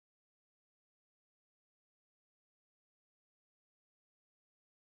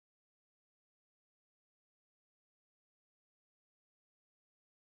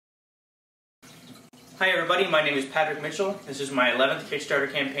Hi everybody, my name is Patrick Mitchell. This is my 11th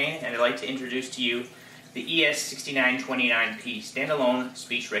Kickstarter campaign, and I'd like to introduce to you the ES6929P standalone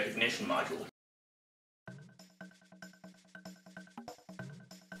speech recognition module.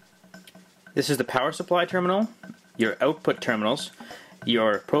 This is the power supply terminal, your output terminals,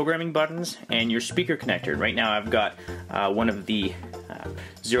 your programming buttons, and your speaker connector. Right now I've got one of the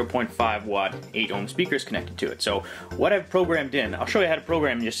 0.5 watt 8 ohm speakers connected to it. So what I've programmed in, I'll show you how to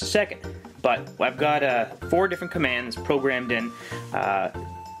program in just a second, but I've got 4 different commands programmed in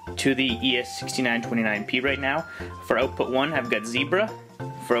to the ES6929P right now. For output 1 I've got Zebra,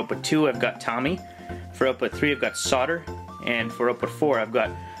 for output 2 I've got Tommy, for output 3 I've got Solder, and for output 4 I've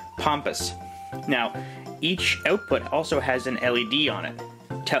got Pompous. Now, each output also has an LED on it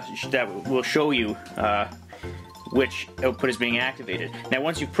that will show you which output is being activated. Now,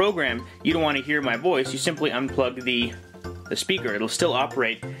 once you program, you don't want to hear my voice, you simply unplug the speaker. It'll still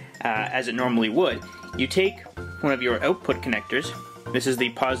operate as it normally would. You take one of your output connectors. This is the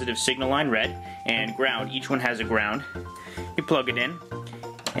positive signal line, red, and ground. Each one has a ground. You plug it in,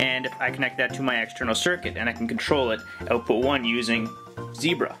 and I connect that to my external circuit, and I can control it, output 1, using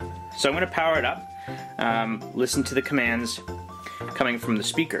Zebra. So I'm going to power it up, listen to the commands coming from the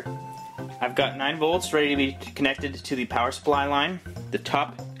speaker. I've got 9 volts ready to be connected to the power supply line. The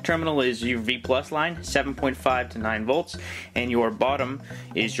top terminal is your V+ line, 7.5 to 9 volts, and your bottom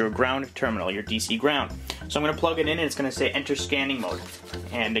is your ground terminal, your DC ground. So I'm going to plug it in, and it's going to say enter scanning mode.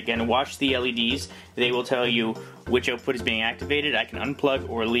 And again, watch the LEDs. They will tell you which output is being activated. I can unplug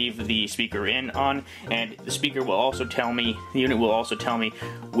or leave the speaker on, and the speaker will also tell me, the unit will also tell me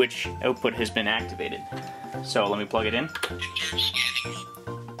which output has been activated. So let me plug it in. Enter scanning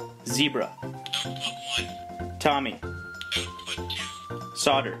mode. Zebra. Output 1. Tommy. Output 2.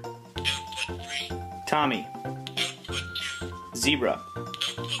 Solder. Output 3. Tommy. Output 2. Zebra.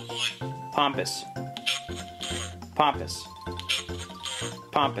 Output 1. Pompous. Output 4. Pompous. Output 4.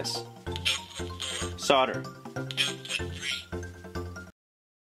 Pompous. Output 4. Solder. Output 3.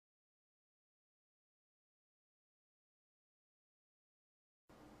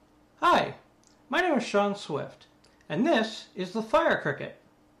 Hi, my name is Sean Swift, and this is the Firecricket.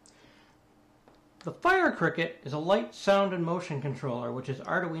 The Firecricket is a light, sound, and motion controller which is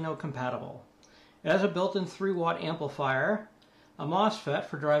Arduino compatible. It has a built-in 3-watt amplifier, a MOSFET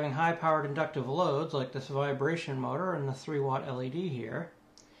for driving high-powered inductive loads like this vibration motor and the 3-watt LED here,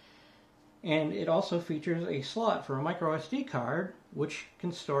 and it also features a slot for a micro SD card which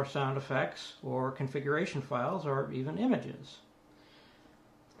can store sound effects or configuration files or even images.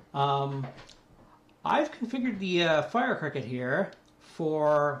 I've configured the Firecricket here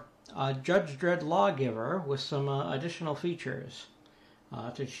for Judge Dredd Lawgiver with some additional features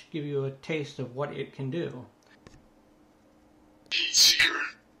to give you a taste of what it can do.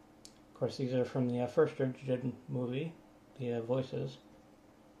 Of course, these are from the first Judge Dredd movie, the voices.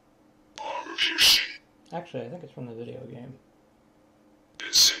 Actually, I think it's from the video game.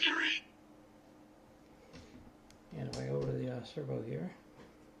 And if I go over to the servo here.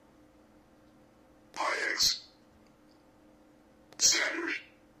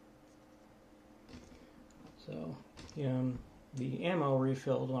 So, the ammo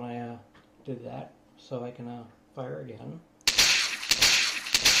refilled when I did that, so I can fire again.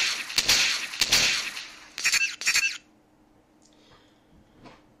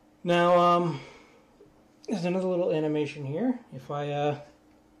 Now, there's another little animation here. If I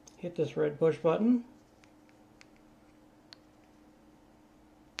hit this red push button,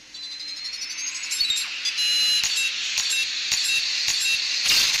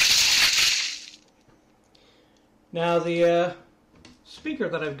 now the speaker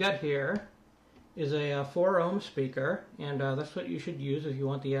that I've got here is a 4 ohm speaker, and that's what you should use if you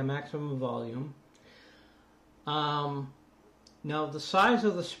want the maximum volume. Now the size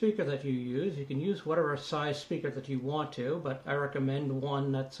of the speaker that you use, you can use whatever size speaker that you want to, but I recommend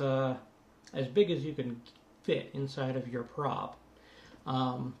one that's as big as you can fit inside of your prop.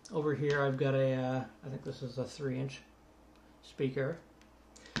 Over here I've got I think this is a 3-inch speaker.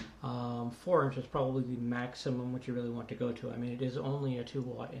 4 inches is probably the maximum what you really want to go to. I mean, it is only a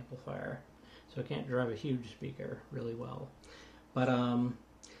 2-watt amplifier, so it can't drive a huge speaker really well. But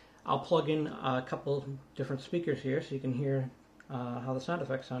I'll plug in a couple different speakers here so you can hear how the sound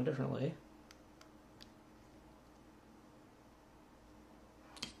effects sound differently.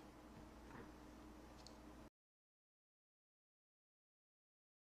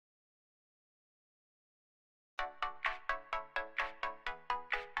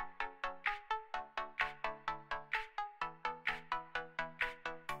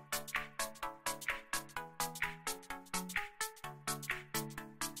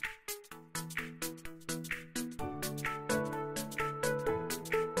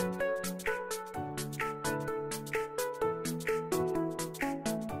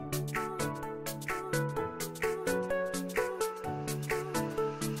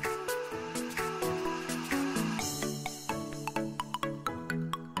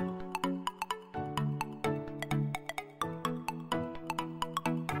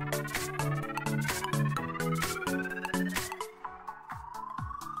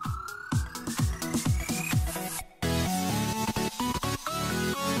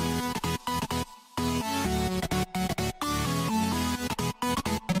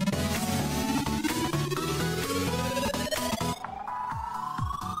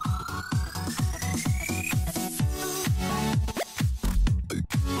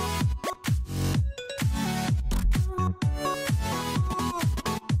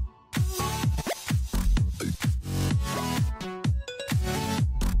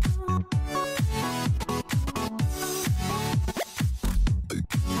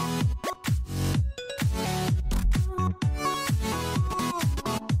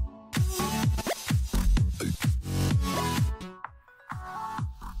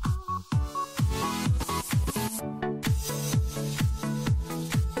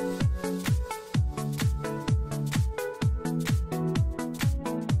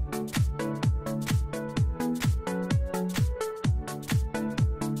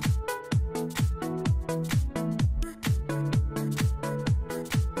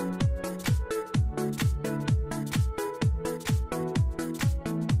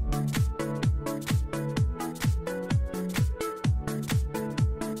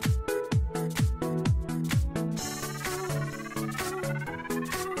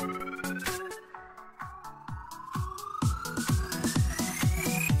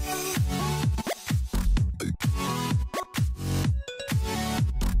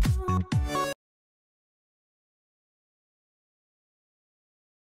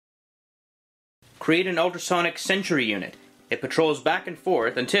 create an ultrasonic sentry unit. It patrols back and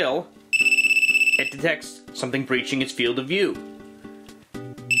forth until it detects something breaching its field of view.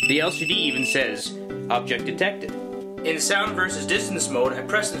 The LCD even says, object detected. In sound versus distance mode, I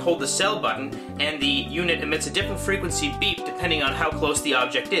press and hold the cell button and the unit emits a different frequency beep depending on how close the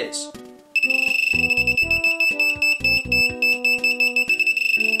object is.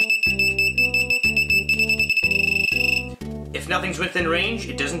 If nothing's within range,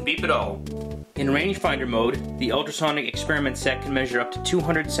 it doesn't beep at all. In rangefinder mode, the ultrasonic experiment set can measure up to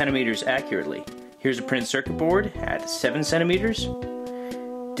 200 centimeters accurately. Here's a printed circuit board at 7 centimeters.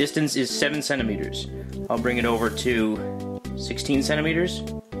 Distance is 7 centimeters. I'll bring it over to 16 centimeters.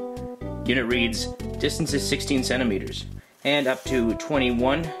 Unit reads, distance is 16 centimeters. And up to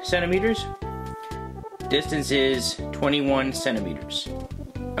 21 centimeters. Distance is 21 centimeters.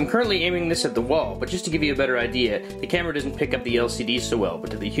 I'm currently aiming this at the wall, but just to give you a better idea, the camera doesn't pick up the LCD so well,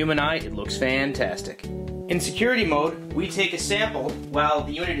 but to the human eye, it looks fantastic. In security mode, we take a sample while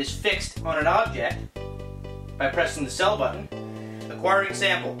the unit is fixed on an object by pressing the cell button. Acquiring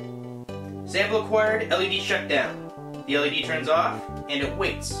sample. Sample acquired, LED shut down. The LED turns off, and it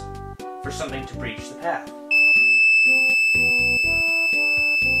waits for something to breach the path.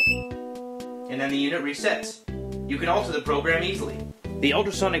 And then the unit resets. You can alter the program easily. The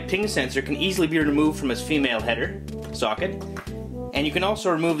ultrasonic ping sensor can easily be removed from its female header socket, and you can also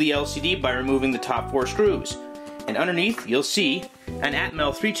remove the LCD by removing the top 4 screws. And underneath, you'll see an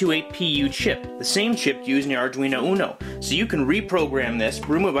Atmel 328PU chip, the same chip used in your Arduino Uno. So you can reprogram this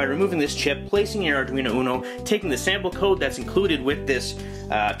by removing this chip, placing your Arduino Uno, taking the sample code that's included with this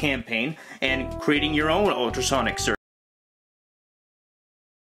campaign, and creating your own ultrasonic circuit.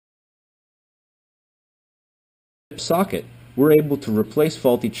 Socket, we're able to replace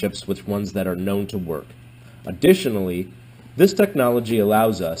faulty chips with ones that are known to work. Additionally, this technology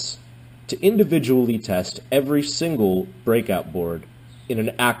allows us to individually test every single breakout board in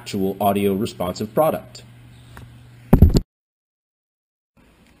an actual audio responsive product.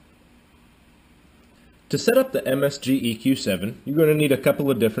 To set up the MSG EQ7, you're going to need a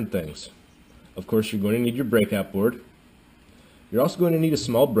couple of different things. Of course, you're going to need your breakout board. You're also going to need a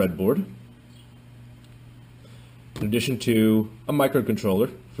small breadboard, in addition to a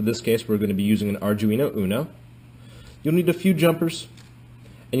microcontroller. For this case, we're going to be using an Arduino Uno. You'll need a few jumpers,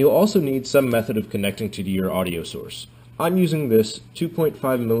 and you'll also need some method of connecting to your audio source. I'm using this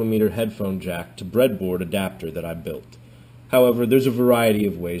 2.5mm headphone jack to breadboard adapter that I built. However, there's a variety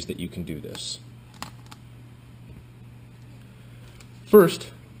of ways that you can do this.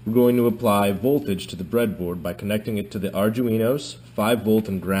 First, we're going to apply voltage to the breadboard by connecting it to the Arduino's 5-volt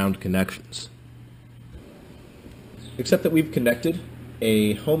and ground connections. Except that we've connected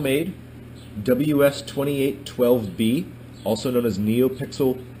a homemade WS2812B, also known as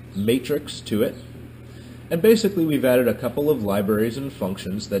NeoPixel matrix, to it. And basically we've added a couple of libraries and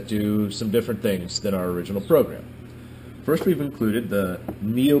functions that do some different things than our original program. First, we've included the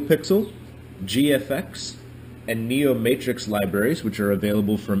NeoPixel, GFX, and NeoMatrix libraries, which are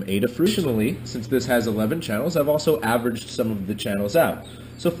available from Adafruit. Additionally, since this has 11 channels, I've also averaged some of the channels out.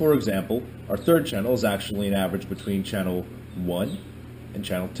 So for example, our third channel is actually an average between channel 1 and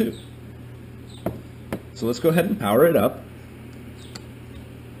channel 2. So let's go ahead and power it up.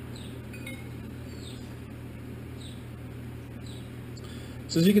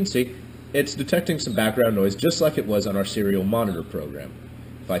 So as you can see, it's detecting some background noise just like it was on our serial monitor program.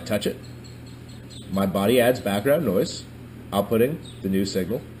 If I touch it, my body adds background noise, outputting the new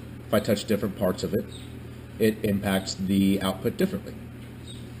signal. If I touch different parts of it, it impacts the output differently.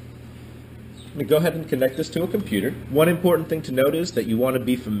 Let me go ahead and connect this to a computer. One important thing to note is that you want to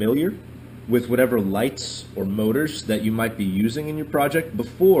be familiar with whatever lights or motors that you might be using in your project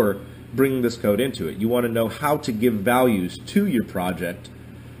before bringing this code into it. You want to know how to give values to your project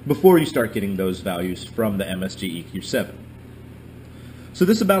before you start getting those values from the MSG EQ7. So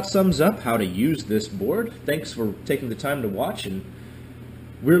this about sums up how to use this board. Thanks for taking the time to watch, and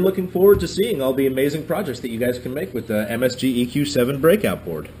we're looking forward to seeing all the amazing projects that you guys can make with the MSG EQ7 breakout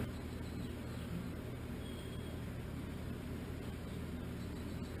board.